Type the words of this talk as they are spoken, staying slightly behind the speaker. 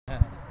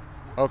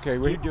Okay,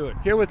 we're You do it.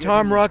 here with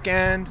Tom Ruck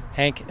and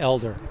Hank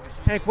Elder.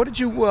 Hank. What did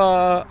you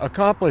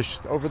accomplish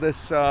over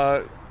this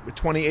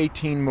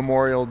 2018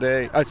 Memorial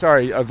Day?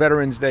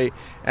 Veterans Day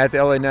at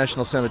the LA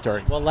National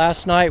Cemetery. Well,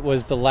 last night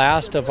was the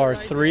last of our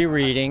 3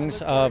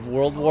 readings of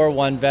World War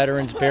I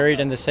veterans buried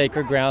in the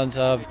sacred grounds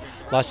of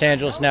Los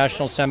Angeles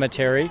National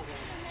Cemetery.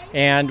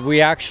 And we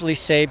actually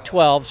saved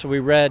 12, so we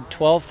read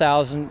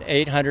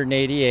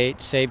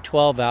 12,888, saved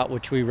 12 out,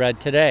 which we read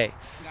today.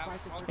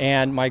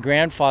 And my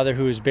grandfather,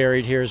 who is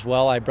buried here as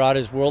well, I brought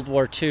his World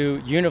War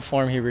II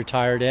uniform he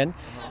retired in,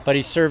 but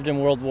he served in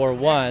World War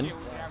I.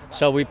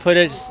 So we put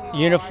his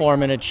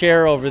uniform in a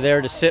chair over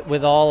there to sit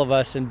with all of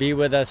us and be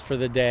with us for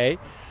the day.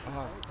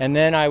 And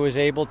then I was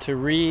able to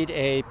read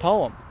a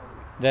poem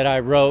that I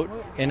wrote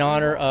in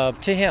honor of,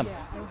 to him,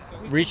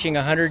 reaching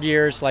 100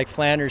 years like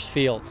Flanders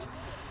Fields,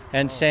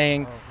 and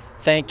saying,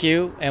 thank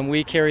you, and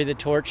we carry the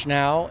torch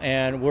now,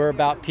 and we're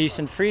about peace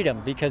and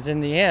freedom, because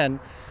in the end,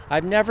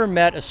 I've never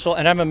met a soul,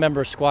 and I'm a member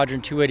of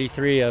Squadron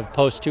 283 of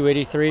Post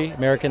 283,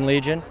 American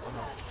Legion.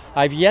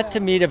 I've yet to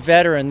meet a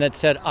veteran that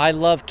said, I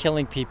love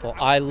killing people,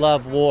 I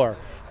love war.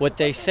 What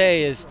they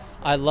say is,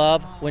 I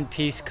love when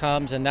peace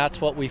comes, and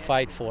that's what we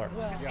fight for.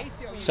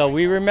 So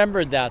we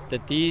remembered that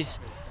these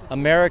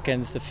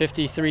Americans, the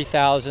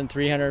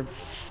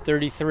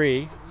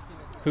 53,333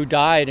 who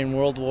died in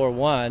World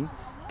War I,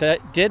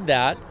 that did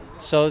that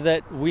so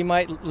that we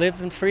might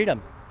live in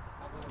freedom.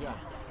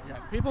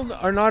 People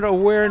are not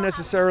aware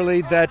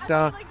necessarily that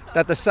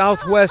that the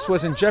Southwest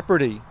was in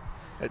jeopardy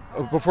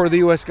before the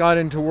U.S. got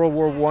into World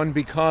War I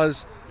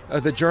because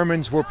the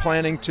Germans were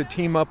planning to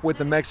team up with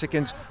the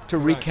Mexicans to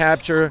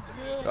recapture.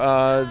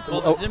 Well,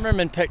 the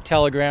Zimmerman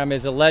telegram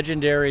is a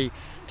legendary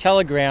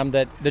telegram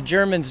that the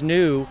Germans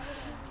knew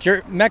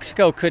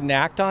Mexico couldn't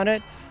act on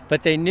it,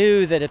 but they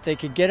knew that if they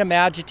could get them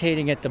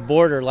agitating at the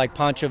border, like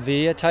Pancho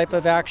Villa type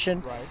of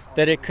action,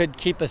 that it could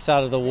keep us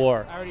out of the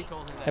war.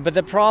 But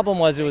the problem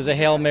was it was a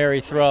Hail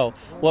Mary throw.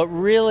 What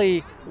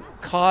really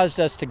caused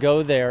us to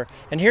go there,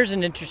 and here's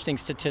an interesting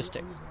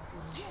statistic.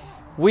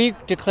 We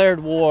declared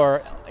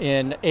war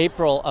in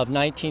April of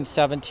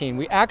 1917.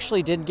 We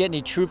actually didn't get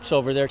any troops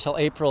over there till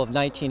April of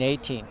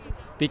 1918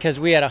 because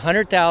we had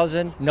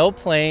 100,000, no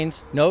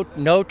planes,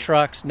 no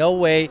trucks, no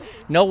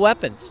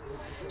weapons.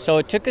 So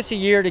it took us a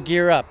year to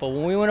gear up, but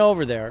when we went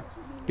over there,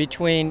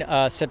 between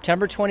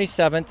September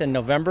 27th and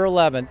November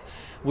 11th,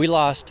 we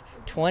lost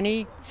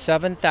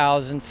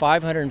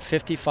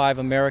 27,555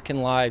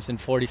 American lives in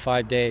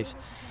 45 days.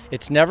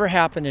 It's never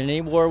happened in any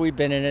war we've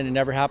been in, and it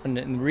never happened.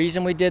 And the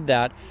reason we did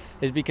that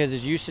is because,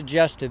 as you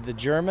suggested, the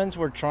Germans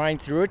were trying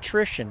through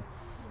attrition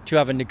to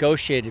have a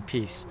negotiated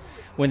peace.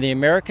 When the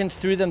Americans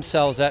threw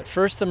themselves at,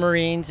 first the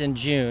Marines in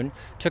June,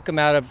 took them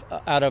out of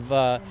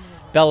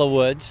Bella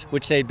Woods,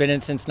 which they'd been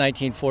in since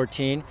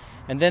 1914,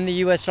 and then the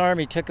U.S.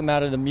 Army took them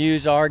out of the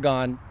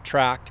Meuse-Argonne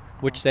tract,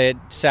 which they had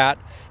sat,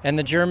 and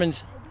the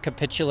Germans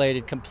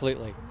capitulated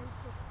completely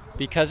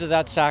because of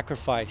that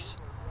sacrifice,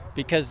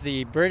 because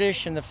the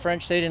British and the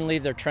French, they didn't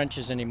leave their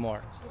trenches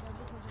anymore.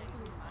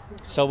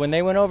 So when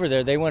they went over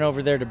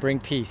there to bring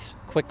peace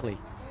quickly,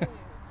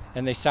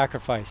 and they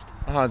sacrificed.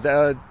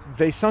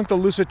 They sunk the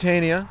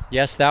Lusitania.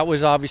 Yes, that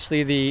was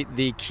obviously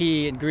the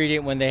key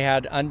ingredient when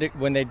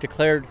they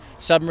declared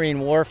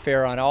submarine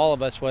warfare on all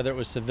of us, whether it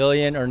was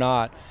civilian or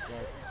not.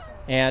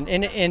 And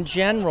in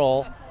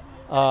general,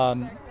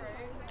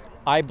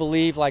 I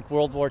believe, like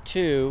World War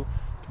II,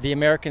 the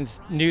Americans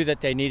knew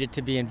that they needed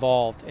to be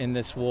involved in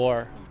this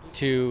war.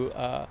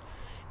 The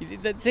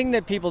thing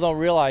that people don't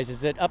realize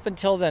is that up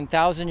until then,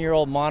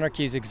 1,000-year-old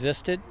monarchies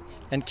existed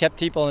and kept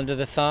people under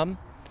the thumb,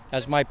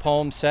 as my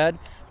poem said,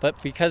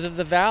 but because of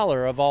the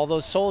valor of all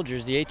those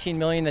soldiers, the 18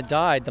 million that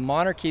died, the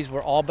monarchies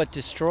were all but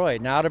destroyed.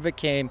 And out of it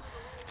came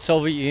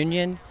Soviet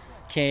Union,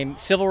 came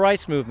civil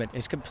rights movement.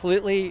 It's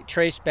completely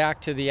traced back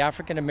to the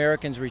African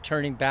Americans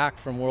returning back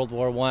from World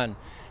War I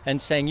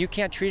and saying, you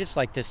can't treat us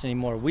like this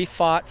anymore. We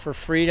fought for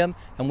freedom,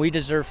 and we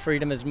deserve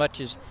freedom as much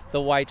as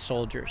the white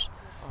soldiers.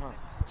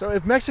 So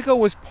if Mexico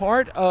was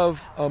part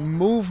of a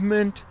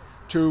movement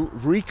to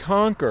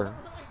reconquer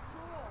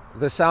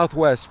the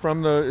Southwest,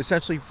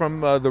 essentially from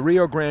the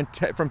Rio Grande,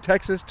 from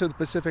Texas to the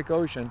Pacific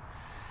Ocean,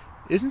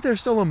 isn't there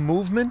still a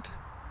movement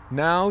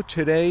now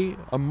today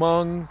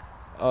among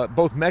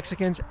both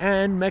Mexicans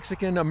and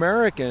Mexican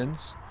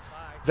Americans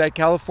that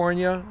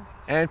California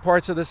and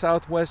parts of the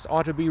Southwest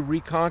ought to be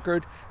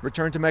reconquered,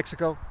 returned to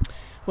Mexico?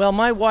 Well,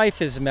 my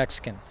wife is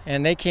Mexican,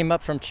 and they came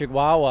up from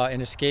Chihuahua in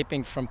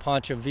escaping from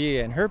Pancho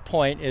Villa, and her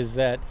point is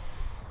that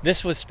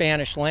this was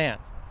Spanish land.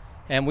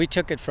 And we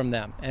took it from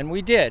them, and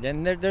we did,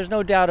 and there's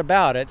no doubt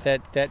about it.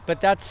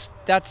 But that's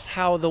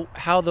how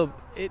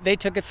they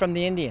took it from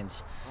the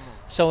Indians.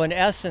 So in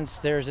essence,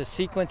 there's a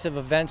sequence of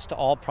events to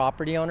all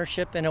property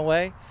ownership in a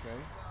way,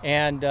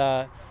 and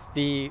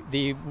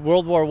the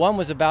World War I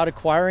was about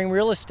acquiring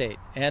real estate,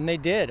 and they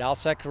did.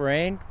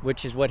 Alsace-Lorraine,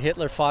 which is what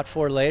Hitler fought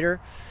for later.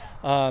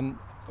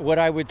 What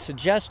I would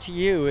suggest to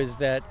you is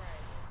that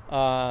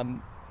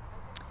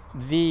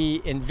the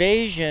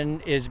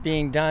invasion is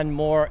being done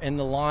more in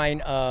the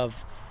line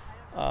of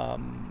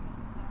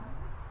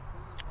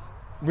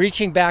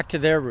reaching back to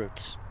their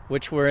roots,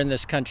 which were in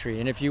this country.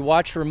 And if you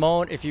watch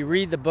if you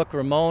read the book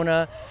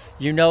Ramona,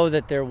 you know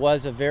that there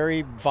was a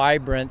very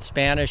vibrant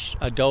Spanish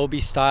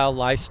adobe-style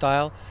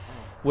lifestyle,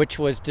 which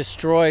was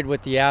destroyed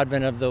with the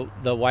advent of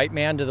the white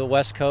man to the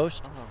West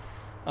Coast.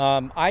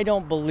 I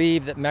don't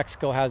believe that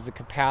Mexico has the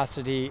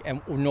capacity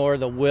nor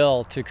the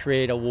will to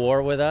create a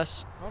war with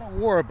us. Not a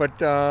war,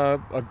 but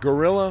a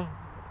guerrilla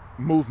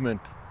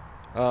movement,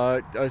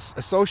 a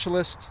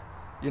socialist,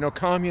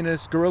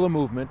 communist guerrilla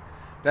movement.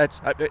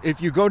 That's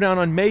if you go down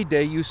on May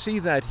Day, you see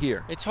that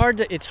here. It's hard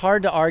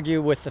to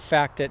argue with the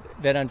fact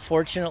that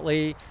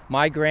unfortunately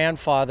my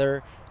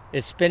grandfather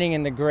is spinning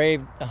in the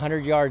grave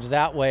 100 yards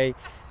that way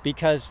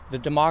because the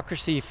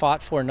democracy he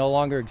fought for no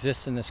longer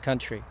exists in this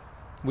country.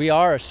 We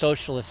are a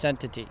socialist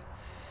entity,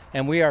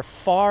 and we are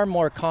far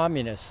more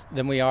communist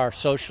than we are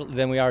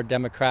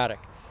democratic.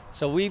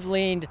 So we've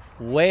leaned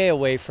way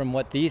away from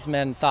what these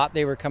men thought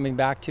they were coming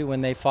back to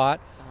when they fought,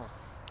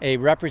 a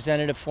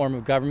representative form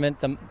of government.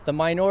 The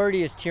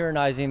minority is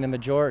tyrannizing the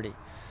majority.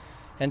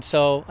 And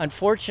so,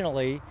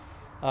 unfortunately,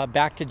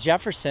 back to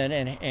Jefferson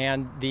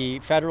and the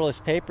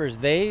Federalist Papers,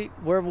 they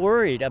were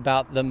worried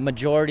about the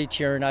majority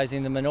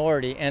tyrannizing the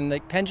minority, and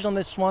the pendulum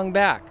has swung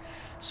back.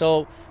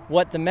 So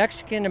what the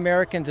Mexican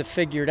Americans have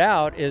figured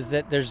out is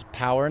that there's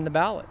power in the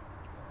ballot,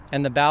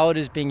 and the ballot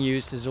is being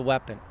used as a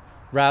weapon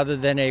rather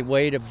than a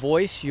way to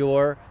voice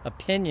your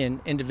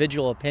opinion,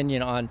 individual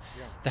opinion on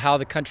how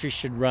the country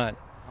should run.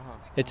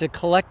 It's a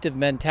collective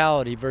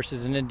mentality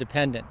versus an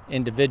independent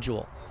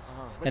individual.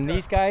 And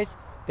these guys,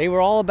 they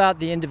were all about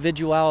the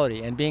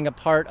individuality and being a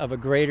part of a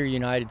greater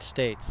United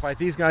States. By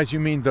these guys, you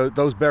mean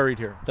those buried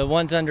here? The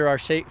ones under our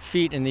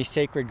feet in these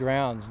sacred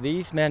grounds.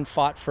 These men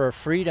fought for a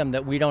freedom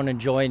that we don't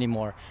enjoy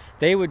anymore.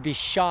 They would be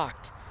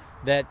shocked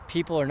that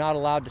people are not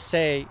allowed to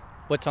say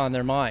what's on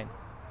their mind,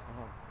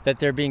 that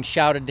they're being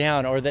shouted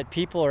down, or that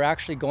people are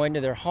actually going to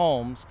their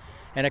homes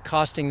and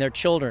accosting their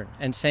children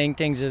and saying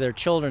things to their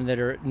children that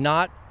are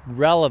not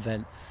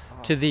relevant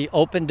to the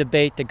open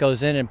debate that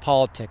goes in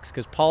politics,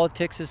 because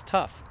politics is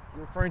tough.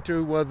 You're referring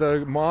to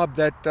the mob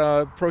that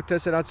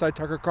protested outside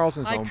Tucker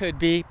Carlson's home. I could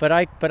be,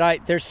 but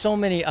there's so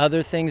many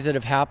other things that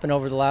have happened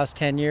over the last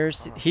 10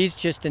 years. He's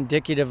just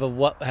indicative of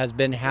what has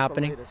been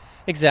happening.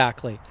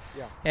 Exactly.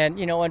 Yeah. And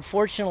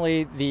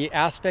unfortunately, the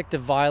aspect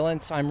of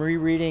violence, I'm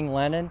rereading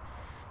Lenin,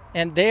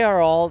 and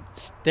they're all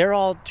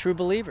true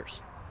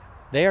believers.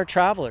 They are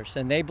travelers,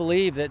 and they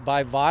believe that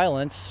by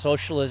violence,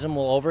 socialism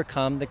will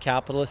overcome the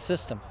capitalist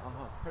system.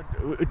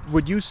 So,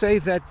 would you say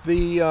that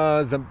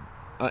the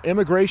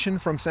immigration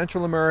from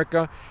Central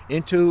America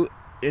into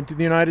the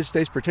United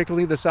States,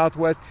 particularly the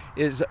Southwest,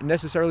 is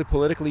necessarily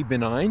politically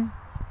benign?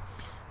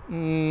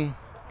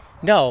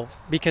 No,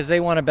 because they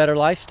want a better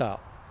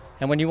lifestyle.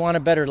 And when you want a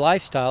better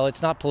lifestyle,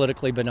 it's not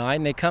politically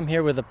benign. They come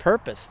here with a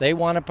purpose. They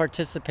want to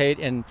participate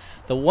in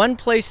the one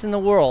place in the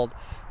world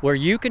where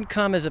you can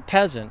come as a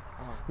peasant,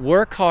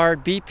 work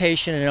hard, be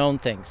patient, and own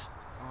things.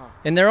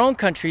 In their own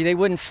country, they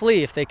wouldn't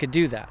flee if they could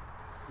do that.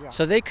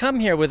 So they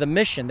come here with a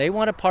mission. They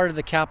want a part of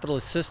the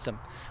capitalist system.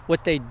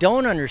 What they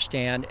don't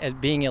understand as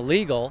being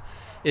illegal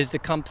is the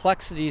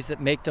complexities that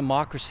make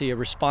democracy a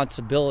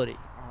responsibility,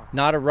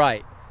 not a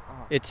right.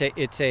 It's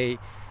a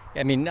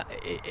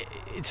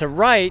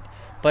right,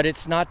 but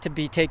it's not to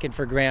be taken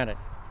for granted.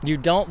 You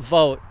don't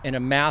vote in a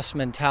mass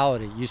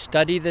mentality. You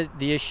study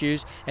the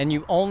issues, and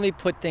you only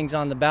put things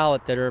on the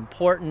ballot that are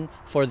important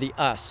for the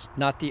us,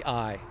 not the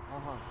I.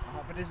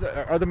 But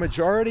are the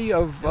majority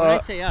of... when I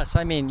say us,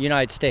 I mean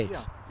United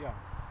States. Yeah.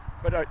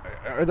 But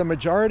are the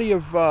majority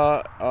of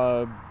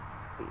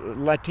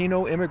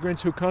Latino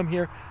immigrants who come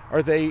here,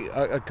 are they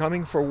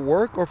coming for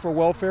work or for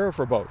welfare or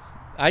for both?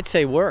 I'd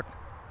say work.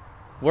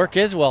 Work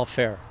is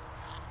welfare.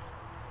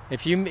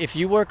 If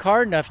you work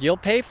hard enough, you'll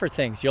pay for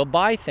things, you'll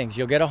buy things,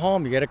 you'll get a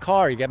home, you get a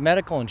car, you get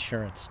medical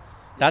insurance.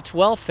 That's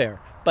welfare,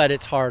 but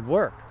it's hard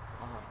work.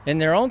 In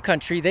their own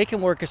country, they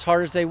can work as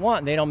hard as they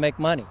want and they don't make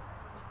money.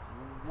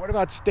 What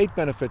about state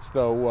benefits,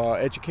 though?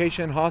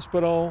 Education,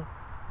 hospital?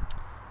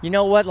 You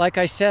know what? Like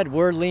I said,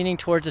 we're leaning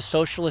towards a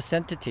socialist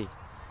entity.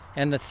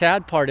 And the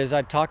sad part is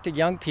I've talked to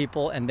young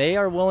people, and they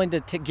are willing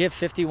to give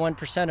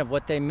 51% of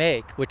what they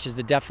make, which is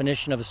the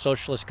definition of a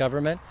socialist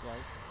government,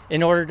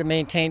 in order to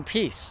maintain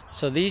peace.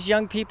 So these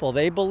young people,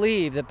 they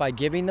believe that by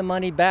giving the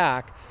money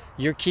back,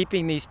 you're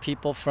keeping these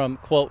people from,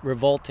 quote,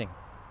 revolting.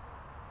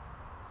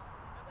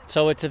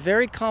 So it's a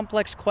very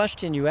complex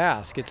question you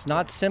ask. It's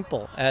not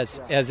simple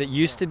as it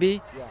used to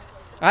be.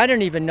 I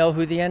don't even know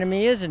who the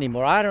enemy is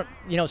anymore.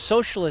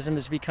 Socialism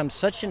has become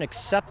such an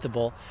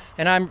acceptable,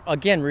 and I'm,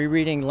 again,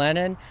 rereading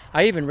Lenin.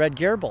 I even read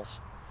Goebbels.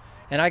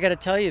 And I got to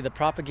tell you, the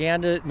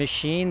propaganda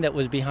machine that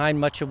was behind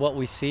much of what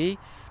we see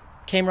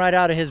came right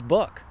out of his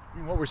book.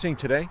 What we're seeing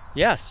today?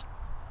 Yes.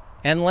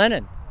 And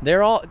Lenin.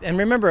 And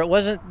remember, it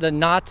wasn't the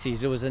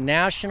Nazis, it was the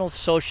National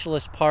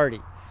Socialist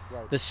Party.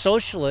 Right. The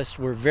socialists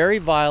were very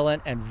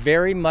violent and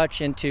very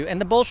much into,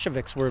 and the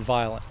Bolsheviks were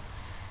violent.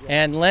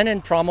 And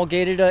Lenin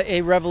promulgated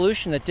a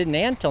revolution that didn't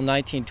end until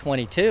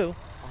 1922.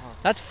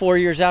 That's 4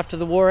 years after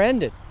the war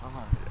ended.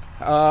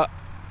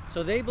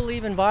 So they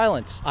believe in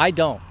violence. I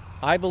don't.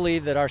 I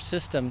believe that our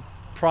system,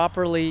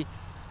 properly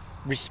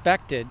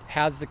respected,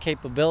 has the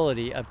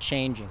capability of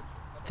changing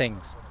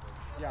things.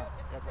 Yeah.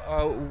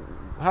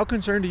 How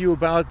concerned are you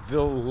about the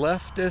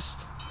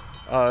leftist,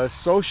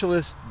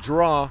 socialist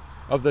draw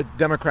of the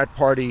Democrat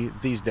Party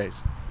these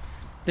days?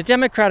 The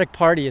Democratic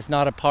Party is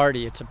not a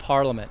party, it's a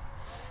parliament.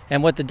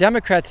 And what the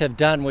Democrats have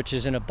done, which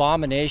is an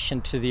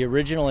abomination to the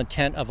original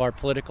intent of our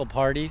political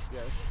parties,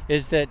 Yes.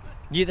 is that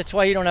that's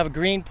why you don't have a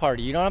Green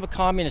Party, you don't have a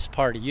Communist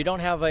Party, you don't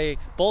have a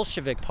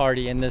Bolshevik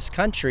Party in this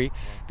country,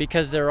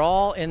 because they're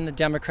all in the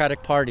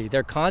Democratic Party.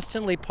 They're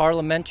constantly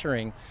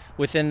parliamentating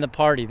within the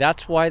party.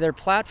 That's why their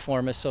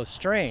platform is so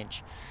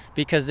strange,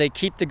 because they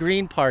keep the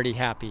Green Party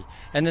happy.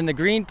 And then the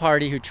Green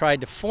Party, who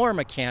tried to form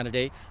a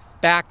candidate,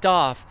 backed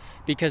off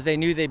because they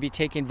knew they'd be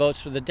taking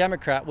votes for the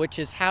Democrat, which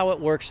is how it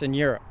works in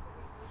Europe.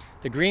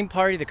 The Green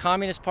Party, the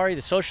Communist Party,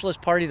 the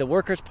Socialist Party, the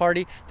Workers'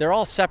 Party, they're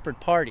all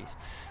separate parties.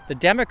 The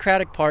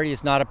Democratic Party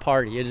is not a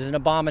party. It is an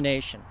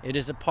abomination. It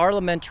is a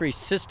parliamentary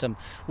system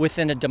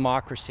within a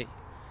democracy.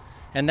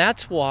 And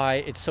that's why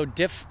it's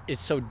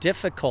so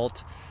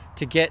difficult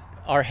to get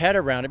our head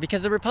around it,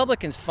 because the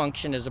Republicans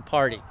function as a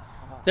party.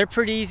 They're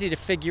pretty easy to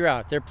figure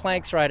out. Their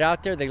plank's right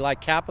out there. They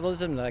like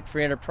capitalism, they like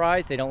free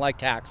enterprise, they don't like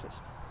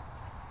taxes.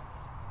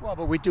 Well,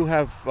 but we do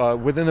have,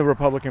 within the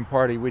Republican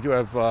Party, we do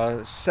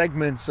have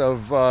segments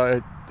of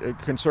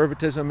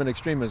conservatism and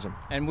extremism.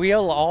 And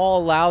we'll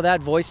all allow that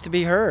voice to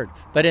be heard.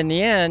 But in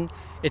the end,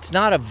 it's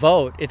not a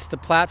vote, it's the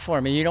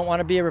platform. And you don't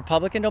want to be a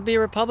Republican, don't be a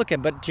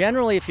Republican. But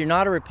generally, if you're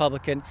not a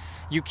Republican,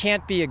 you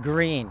can't be a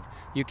Green.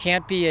 You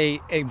can't be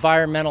a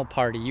environmental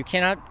party. You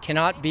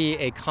cannot be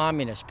a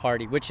communist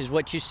party, which is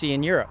what you see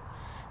in Europe.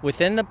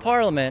 Within the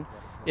parliament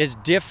is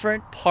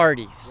different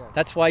parties.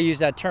 That's why I use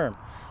that term.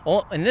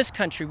 In this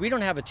country, we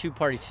don't have a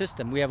two-party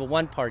system. We have a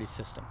one-party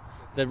system,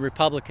 the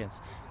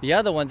Republicans. The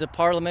other one's a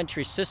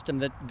parliamentary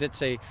system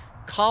that's a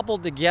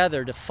cobbled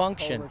together to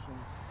function.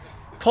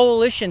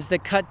 Coalitions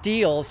that cut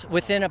deals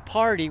within a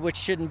party, which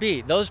shouldn't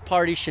be. Those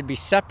parties should be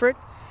separate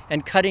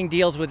and cutting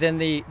deals within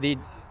the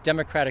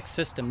democratic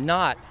system,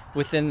 not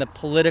within the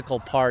political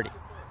party.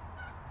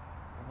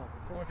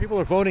 So when people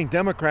are voting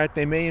Democrat,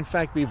 they may in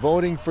fact be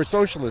voting for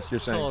socialists, you're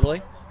saying?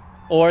 Totally.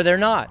 Or they're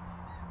not.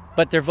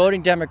 But they're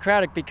voting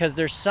Democratic because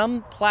there's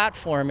some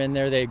platform in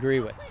there they agree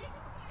with.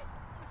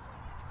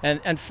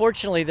 And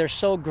unfortunately, they're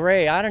so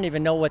gray, I don't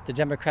even know what the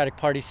Democratic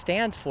Party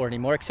stands for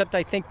anymore, except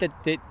I think that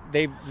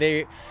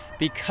they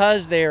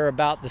because they are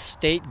about the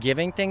state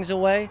giving things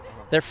away,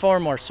 they're far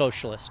more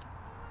socialist.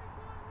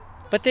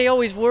 But they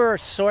always were.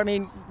 So, I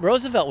mean,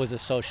 Roosevelt was a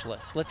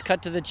socialist. Let's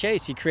cut to the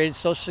chase. He created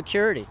Social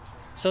Security.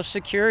 Social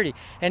Security.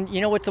 And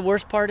you know what the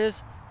worst part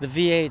is? The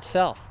VA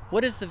itself.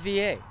 What is the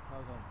VA?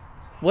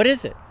 What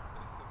is it?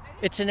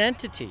 It's an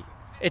entity.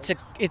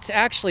 It's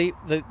actually,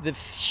 the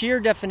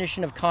sheer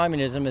definition of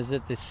communism is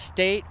that the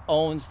state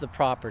owns the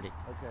property.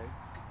 Okay.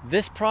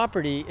 This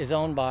property is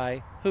owned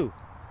by who?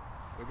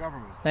 The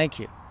government. Thank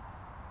you.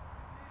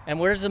 And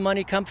where does the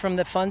money come from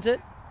that funds it?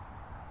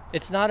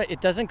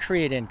 It doesn't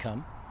create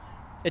income.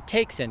 It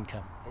takes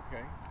income.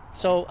 Okay.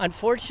 So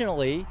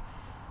unfortunately,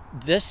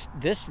 this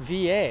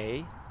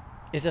VA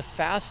is a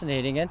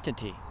fascinating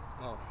entity.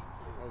 Oh,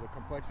 the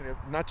complexity of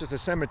not just a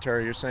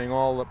cemetery, you're saying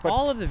all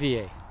of the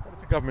VA. But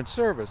it's a government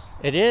service.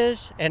 It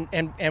is.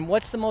 And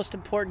what's the most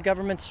important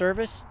government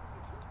service?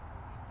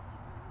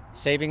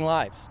 Saving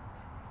lives.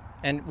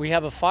 And we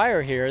have a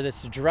fire here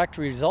that's a direct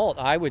result,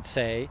 I would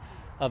say,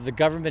 of the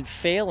government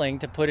failing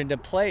to put into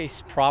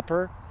place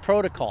proper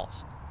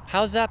protocols.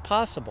 How's that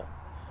possible?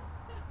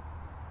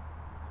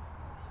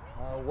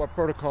 What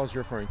protocols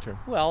you're referring to?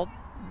 Well,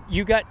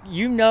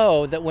 you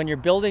know that when you're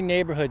building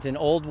neighborhoods in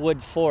old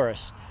wood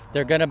forests,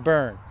 they're going to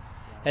burn.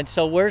 And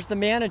so where's the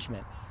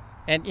management?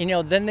 And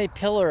then they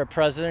pillar a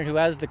president who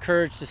has the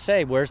courage to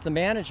say, where's the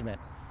management?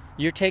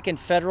 You're taking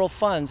federal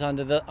funds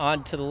onto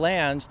the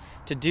lands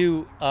to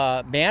do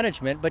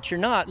management, but you're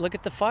not. Look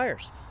at the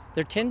fires.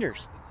 They're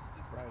tinders.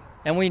 Right.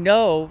 And we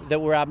know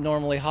that we're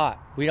abnormally hot.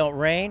 We don't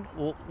rain.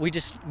 We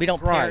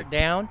don't pare it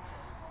down.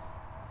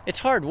 It's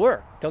hard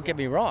work, don't get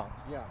me wrong.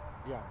 Yeah.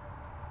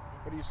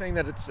 But are you saying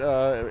that it's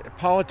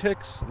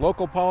politics,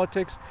 local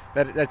politics,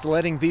 that's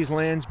letting these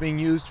lands being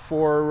used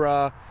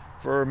for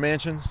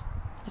mansions?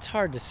 It's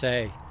hard to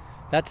say.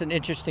 That's an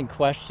interesting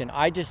question.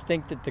 I just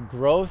think that the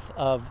growth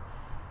of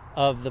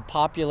the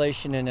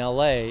population in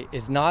LA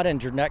is not in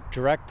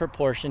direct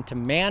proportion to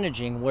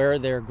managing where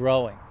they're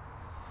growing.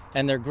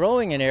 And they're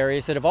growing in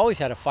areas that have always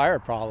had a fire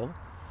problem.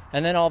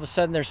 And then all of a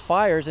sudden there's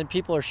fires and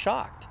people are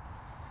shocked.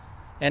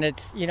 And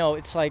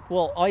it's like,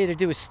 well, all you have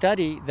to do is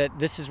study that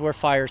this is where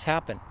fires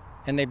happen.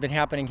 And they've been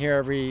happening here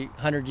every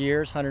 100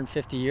 years,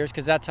 150 years,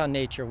 because that's how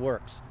nature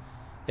works.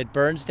 It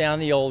burns down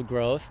the old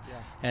growth,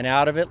 and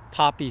out of it,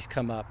 poppies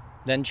come up,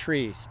 then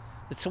trees.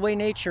 It's the way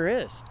nature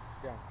is.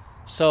 Yeah.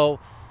 So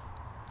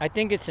I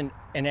think it's an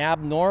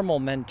abnormal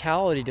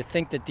mentality to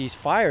think that these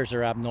fires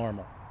are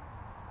abnormal.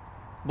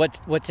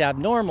 What's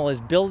abnormal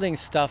is building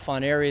stuff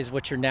on areas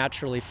which are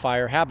naturally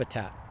fire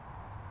habitat.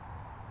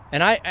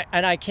 And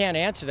I can't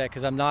answer that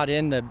because I'm not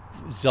in the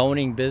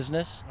zoning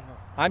business.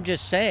 I'm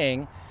just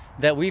saying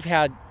that we've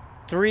had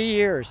 3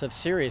 years of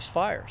serious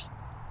fires.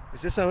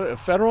 Is this a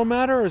federal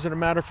matter, or is it a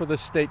matter for the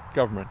state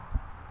government?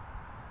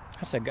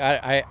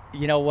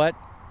 You know what?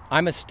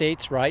 I'm a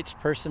states' rights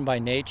person by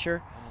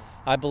nature.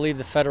 I believe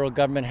the federal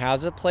government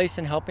has a place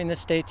in helping the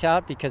states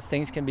out because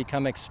things can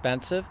become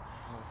expensive.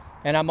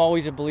 And I'm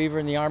always a believer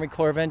in the Army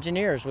Corps of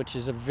Engineers, which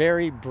is a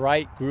very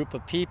bright group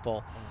of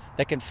people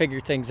that can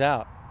figure things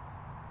out.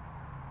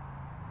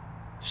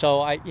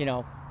 So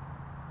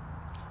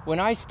when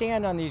I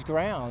stand on these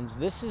grounds,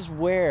 this is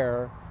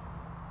where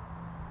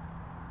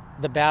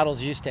the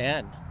battles used to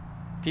end.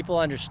 People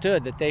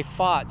understood that they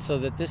fought so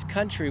that this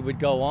country would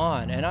go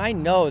on. And I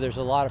know there's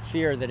a lot of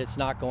fear that it's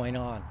not going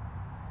on.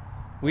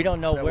 We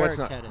don't know where it's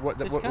headed.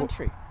 This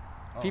country.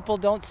 People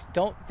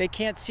they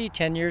can't see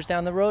 10 years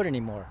down the road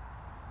anymore.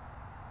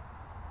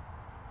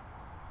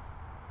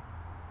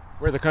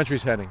 Where the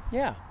country's heading.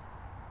 Yeah.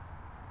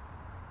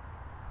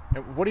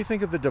 And what do you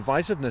think of the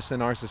divisiveness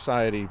in our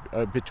society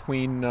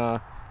between,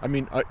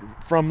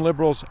 from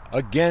liberals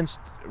against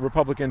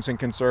Republicans and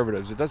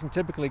conservatives? It doesn't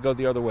typically go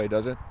the other way,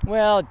 does it?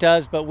 Well, it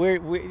does, but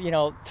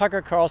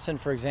Tucker Carlson,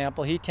 for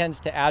example, he tends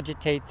to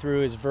agitate through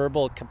his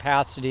verbal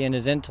capacity and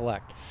his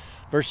intellect,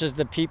 versus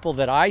the people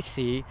that I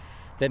see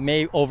that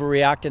may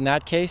overreact in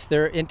that case,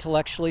 they're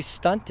intellectually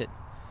stunted.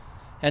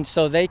 And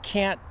so they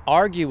can't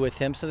argue with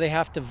him, so they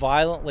have to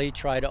violently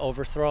try to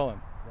overthrow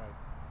him. Right.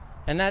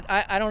 And that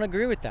I don't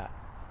agree with that.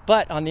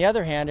 But on the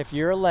other hand, if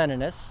you're a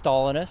Leninist,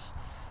 Stalinist,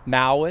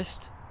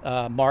 Maoist,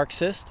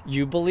 Marxist,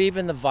 you believe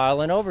in the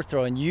violent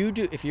overthrow. And you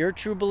do, if you're a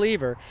true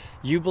believer,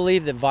 you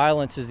believe that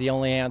violence is the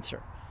only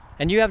answer.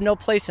 And you have no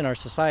place in our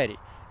society.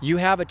 You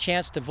have a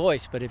chance to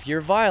voice, but if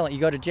you're violent,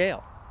 you go to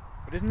jail.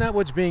 But isn't that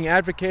what's being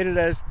advocated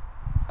as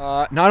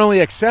not only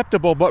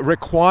acceptable, but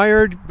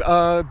required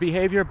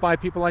behavior by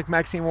people like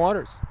Maxine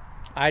Waters?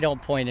 I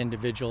don't point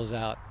individuals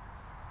out.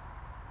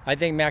 I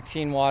think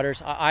Maxine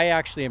Waters, I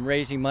actually am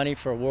raising money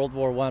for a World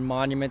War I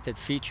monument that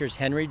features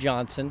Henry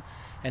Johnson,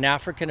 an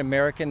African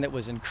American that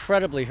was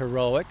incredibly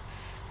heroic,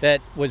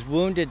 that was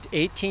wounded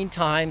 18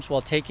 times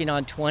while taking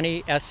on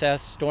 20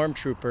 SS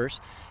stormtroopers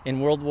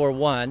in World War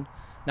I.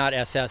 Not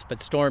SS, but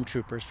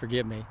stormtroopers,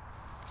 forgive me.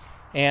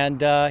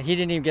 And he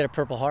didn't even get a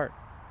Purple Heart.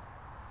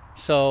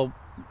 So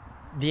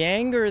the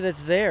anger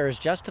that's there is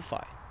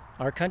justified.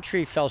 Our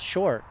country fell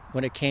short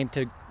when it came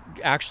to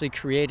actually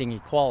creating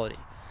equality.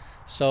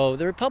 So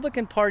the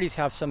Republican parties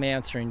have some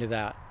answering to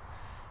that.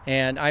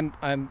 And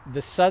I'm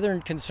the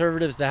Southern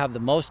conservatives that have the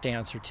most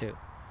answer to.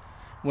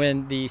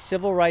 When the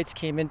civil rights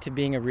came into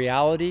being a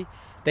reality,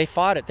 they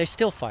fought it. They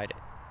still fight it.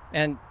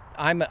 And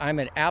I'm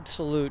an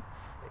absolute,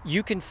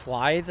 you can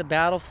fly the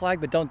battle flag,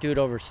 but don't do it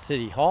over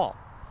City Hall.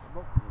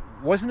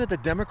 Wasn't it the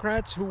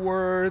Democrats who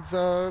were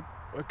the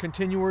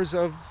continuers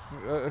of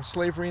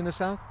slavery in the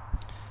South?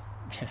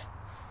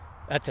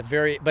 That's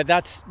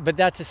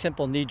a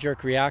simple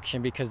knee-jerk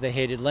reaction because they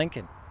hated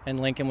Lincoln, and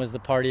Lincoln was the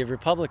party of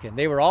Republican.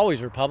 They were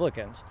always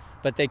Republicans,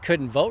 but they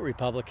couldn't vote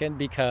Republican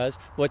because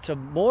what's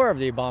more of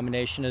the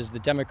abomination is the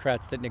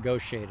Democrats that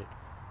negotiated.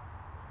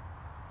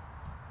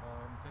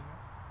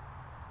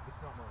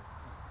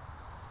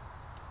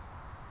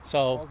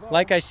 So,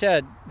 like I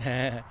said,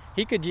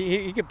 he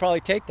could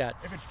probably take that.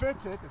 If it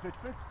fits it.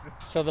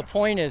 So the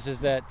point is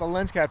that the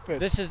lens cap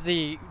fits. This is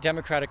the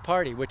Democratic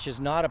Party, which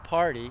is not a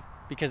party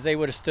because they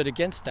would have stood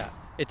against that.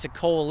 It's a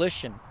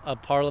coalition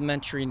of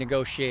parliamentary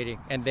negotiating,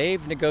 and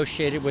they've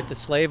negotiated with the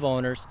slave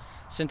owners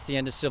since the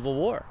end of Civil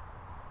War.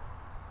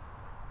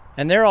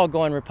 And they're all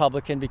going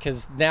Republican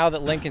because now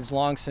that Lincoln's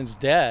long since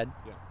dead.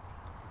 Yeah.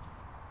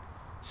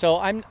 So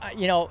I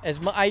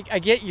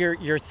get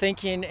your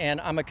thinking,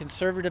 and I'm a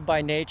conservative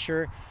by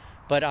nature,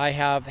 but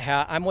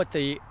I'm what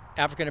the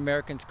African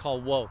Americans call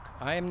woke.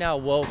 I am now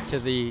woke to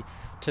the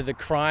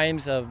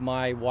crimes of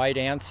my white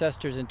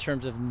ancestors in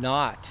terms of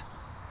not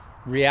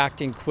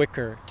reacting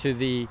quicker to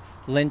the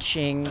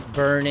lynching,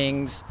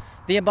 burnings,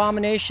 the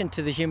abomination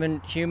to the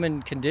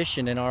human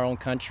condition in our own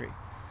country.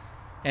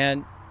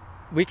 And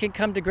we can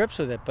come to grips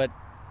with it, but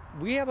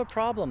we have a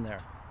problem there.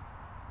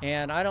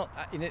 And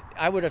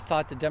I would have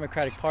thought the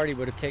Democratic Party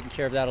would have taken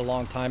care of that a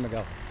long time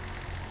ago,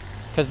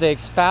 because they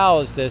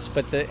espouse this,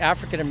 but the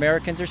African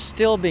Americans are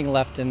still being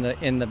left in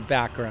the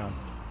background.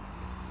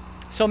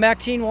 So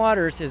Maxine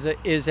Waters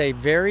is a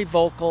very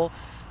vocal,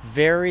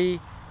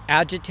 very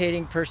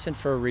agitating person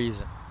for a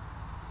reason.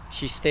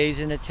 She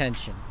stays in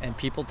attention, and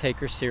people take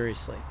her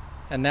seriously.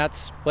 And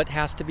that's what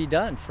has to be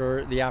done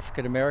for the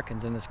African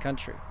Americans in this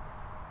country.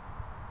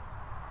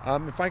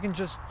 If I can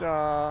just